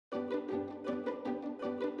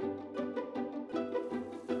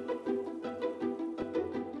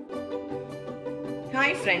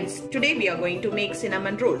Hi friends, today we are going to make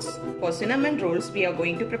cinnamon rolls. For cinnamon rolls, we are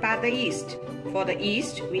going to prepare the yeast. For the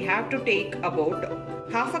yeast, we have to take about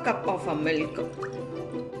half a cup of milk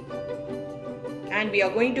and we are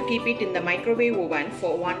going to keep it in the microwave oven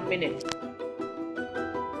for 1 minute.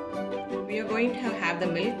 We are going to have the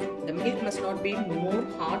milk. The milk must not be more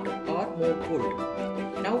hot or more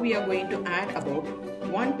cold. Now we are going to add about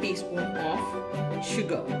 1 teaspoon of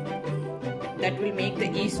sugar. That will make the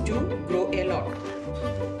yeast to grow a lot.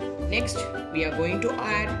 Next, we are going to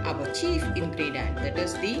add our chief ingredient, that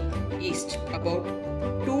is the yeast, about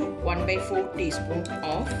 2 1/4 teaspoon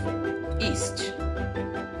of yeast.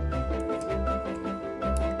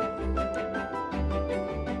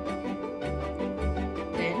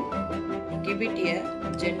 Then give it a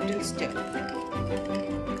gentle stir.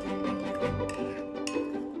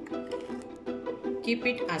 Keep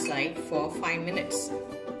it aside for 5 minutes.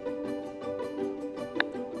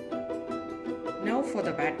 Now for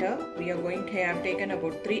the batter, we are going to have taken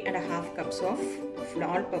about 3½ cups of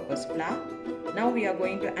all-purpose flour. Now we are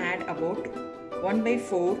going to add about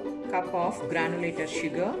 1/4 cup of granulated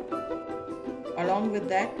sugar. Along with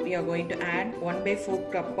that, we are going to add 1/4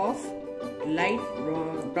 cup of light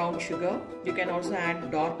brown sugar. You can also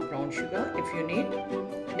add dark brown sugar if you need.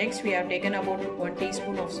 Next, we have taken about 1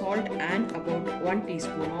 teaspoon of salt and about 1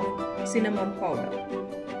 teaspoon of cinnamon powder.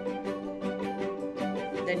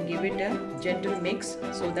 Then give it a gentle mix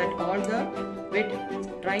so that all the wet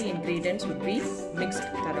dry ingredients would be mixed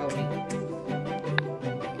thoroughly.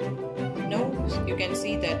 Now you can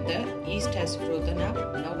see that the yeast has frozen up.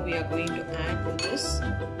 Now we are going to add this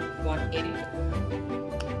 1 egg.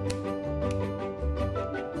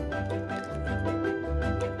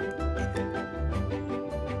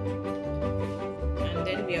 And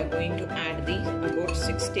then we are going to add the about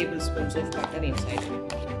 6 tablespoons of butter inside.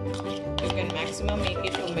 You can maximum make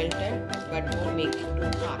it to melted, but don't make it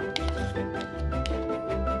too hard.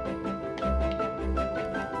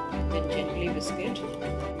 Then gently whisk it.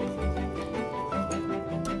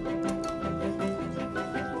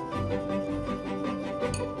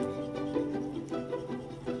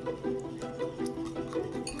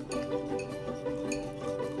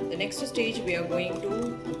 The next stage, we are going to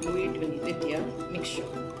do it with a mixture.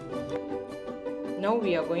 Now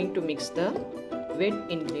we are going to mix the wet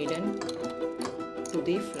ingredient to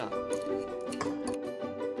the flour.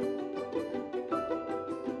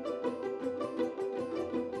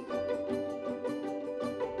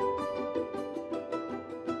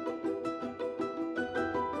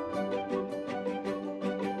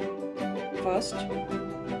 First,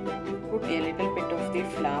 put a little bit of the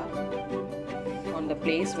flour on the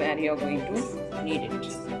place where you are going to knead it.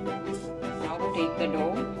 Now take the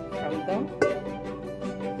dough from the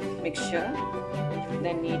mixture,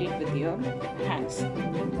 then knead it with your hands.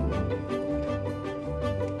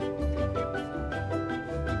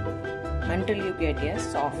 Until you get a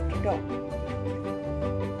soft dough.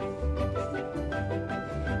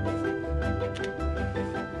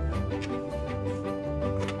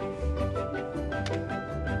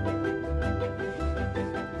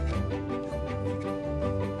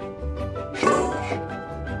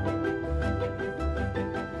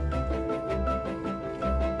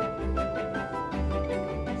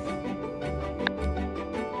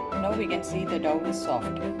 Now we can see the dough is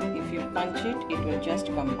soft. If you punch it, it will just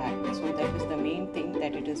come back. So that is the main thing,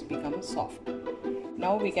 that it has become soft.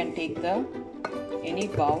 Now we can take any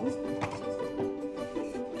bowl,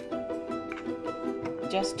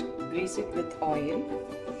 just grease it with oil.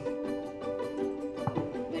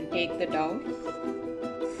 Then take the dough,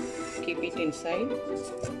 keep it inside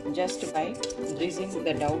just by greasing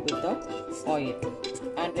the dough with the oil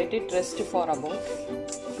and let it rest for about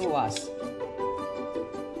 2 hours.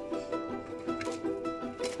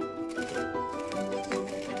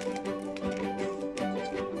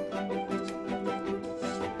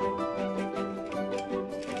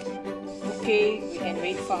 Okay, we can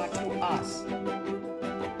wait for 2 hours.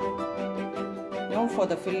 Now for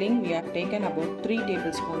the filling, we have taken about 3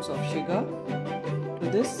 tablespoons of sugar. To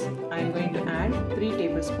this, I am going to add 3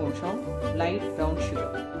 tablespoons of light brown sugar.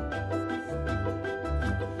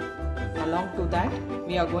 Along to that,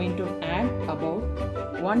 we are going to add about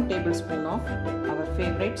 1 tablespoon of our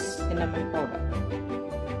favorite cinnamon powder.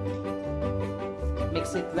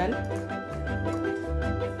 Mix it well.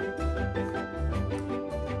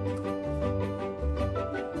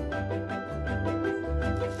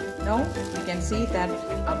 Now you can see that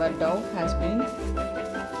our dough has been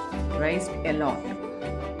raised a lot.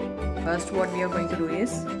 First, what we are going to do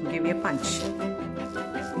is give a punch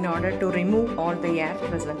in order to remove all the air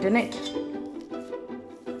present in it.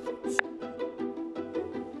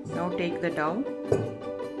 Now take the dough.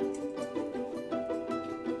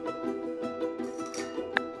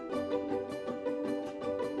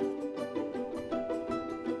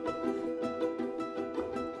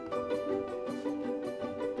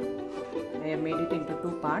 I have made it into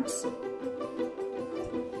 2 parts.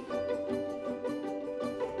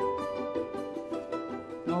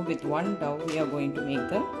 Now with one dough we are going to make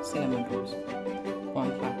the cinnamon rolls.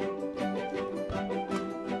 One part.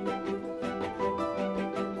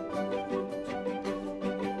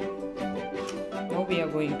 Now we are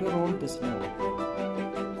going to roll this dough.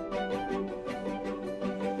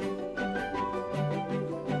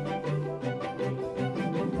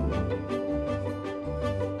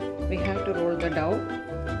 We have to roll the dough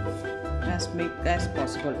as big as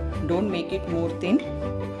possible. Don't make it more thin.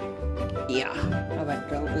 Yeah, our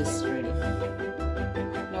dough is ready.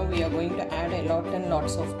 Now we are going to add a lot and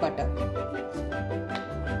lots of butter.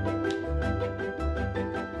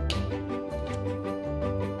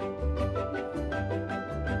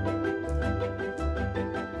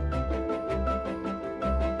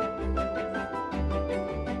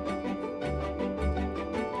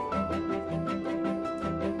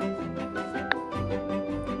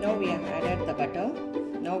 Now we have added the butter.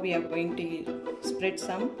 Now we are going to spread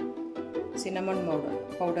some cinnamon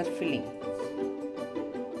powder filling.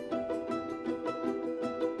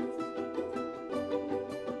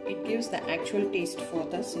 It gives the actual taste for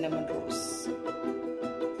the cinnamon rolls.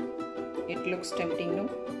 It looks tempting, no?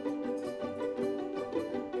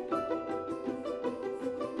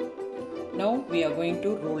 Now we are going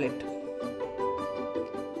to roll it.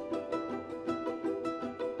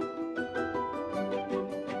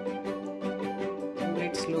 Roll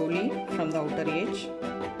it slowly from the outer edge.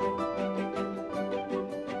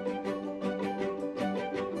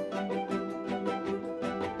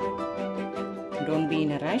 Don't be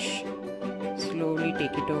in a rush. Slowly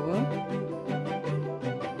take it over.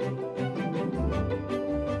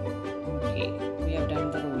 Okay, we have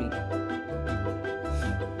done the rolling.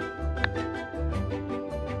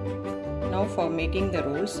 Now for making the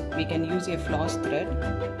rolls, we can use a floss thread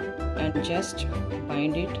and just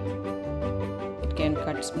bind it. It can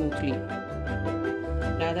cut smoothly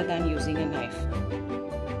rather than using a knife.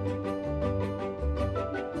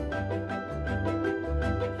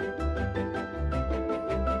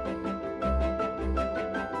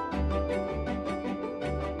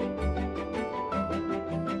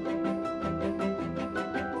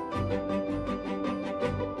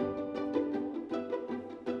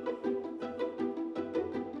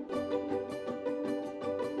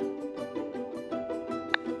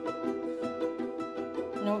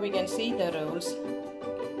 Now we can see the rolls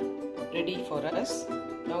ready for us.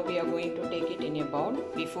 Now we are going to take it in a bowl.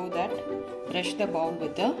 Before that, brush the bowl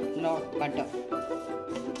with a lot of butter.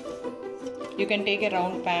 You can take a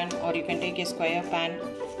round pan or you can take a square pan.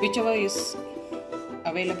 Whichever is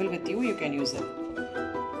available with you, you can use it.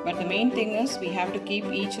 But the main thing is we have to keep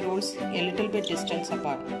each rolls a little bit distance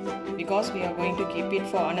apart because we are going to keep it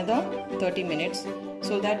for another 30 minutes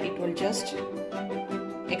so that it will just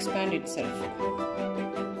expand itself.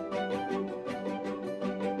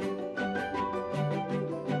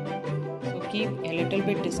 Keep a little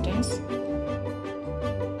bit distance.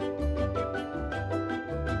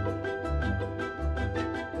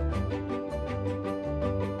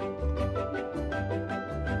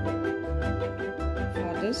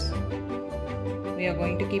 For this, we are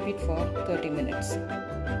going to keep it for 30 minutes.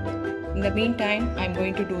 In the meantime, I am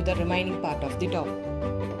going to do the remaining part of the dough.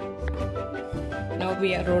 Now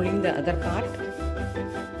we are rolling the other part.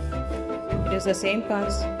 It is the same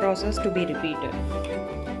process to be repeated.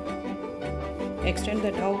 Extend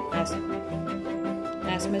the dough as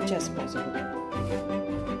much as possible.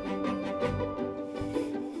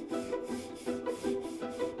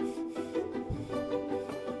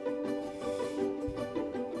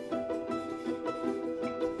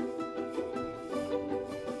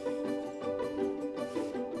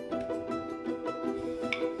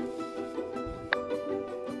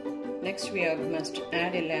 Next we must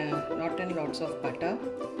add lot and lots of butter.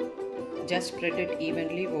 Just spread it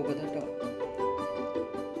evenly over the dough.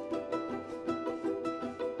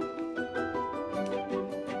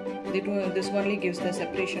 This only gives the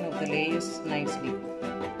separation of the layers nicely.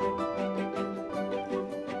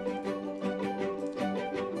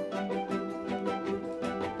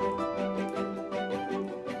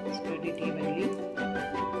 Spread it evenly.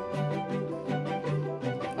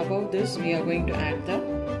 Above this, we are going to add the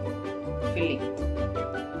filling.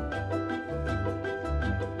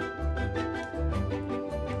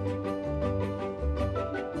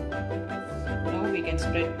 Now we can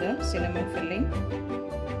spread the cinnamon filling.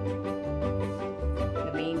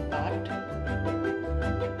 Part.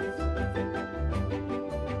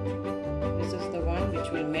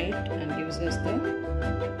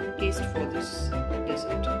 best for this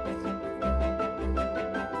dessert.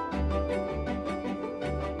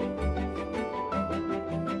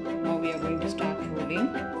 Now we are going to start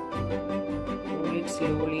rolling. Roll it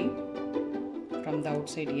slowly from the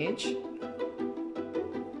outside edge.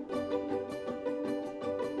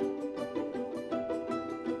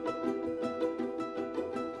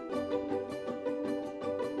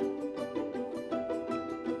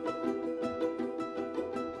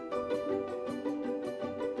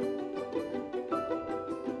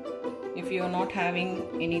 If you are not having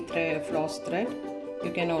any floss thread,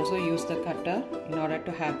 you can also use the cutter in order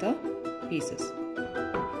to have the pieces.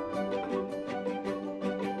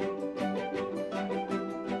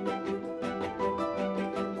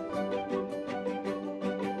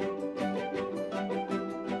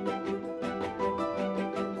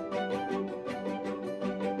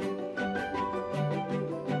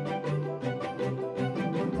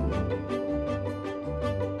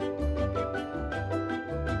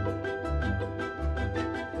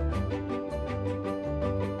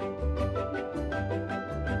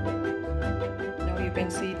 You can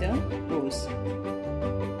see the rolls.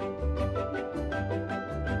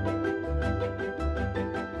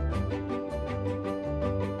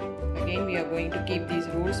 Again, we are going to keep these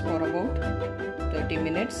rolls for about 30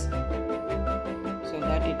 minutes so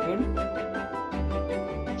that it will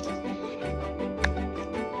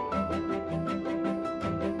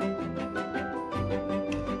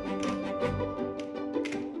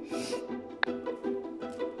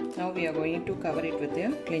Now we are going to cover it with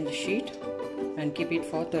a clinch sheet and keep it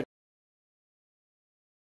for 30.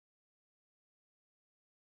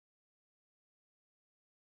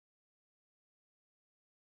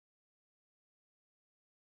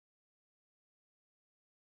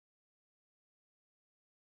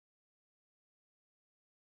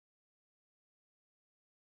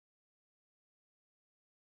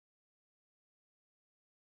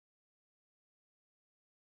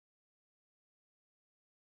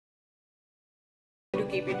 To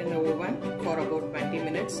keep it in the oven for about 20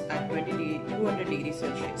 minutes at 200 degrees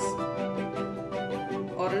Celsius,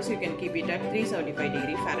 or else you can keep it at 375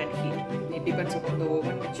 degree Fahrenheit. It depends upon the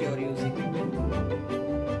oven which you are using.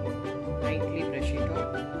 Lightly brush it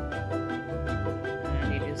off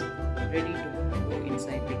and it is ready to go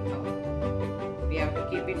inside the oven. We have to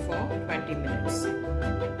keep it for 20 minutes.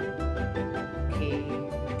 Okay.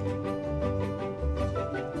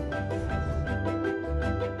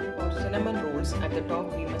 Cinnamon rolls, at the top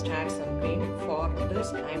we must add some cream. For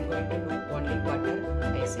this I am going to do only butter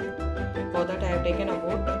icing. For that I have taken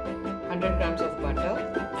about 100 grams of butter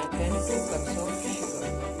and then 2 cups of sugar.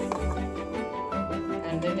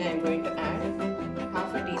 And then I am going to add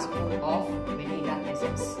half a teaspoon of vanilla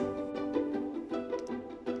essence.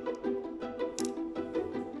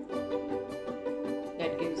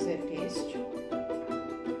 That gives a taste.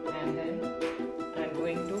 And then I am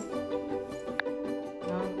going to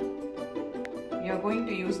we are going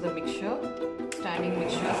to use the mixture, standing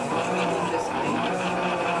mixture made in this way.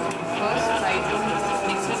 First try to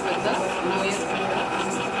mix it with the lower pressure.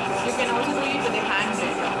 You can also do it with a hand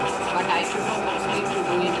blender, but I prefer mostly to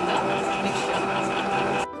do it in the mixture.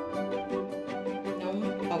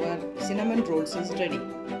 Now our cinnamon rolls is ready.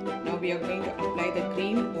 Now we are going to apply the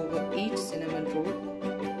cream over each cinnamon roll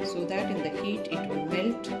so that in the heat it will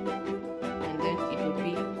melt and then it will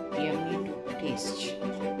be yummy to taste.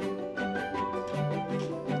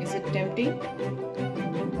 Is it tempting?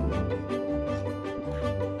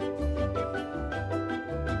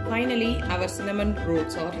 Finally, our cinnamon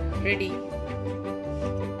rolls are ready.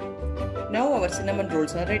 Now our cinnamon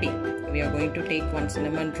rolls are ready. We are going to take one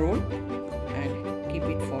cinnamon roll and keep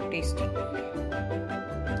it for tasting.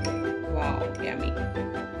 Wow, yummy.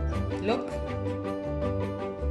 Look.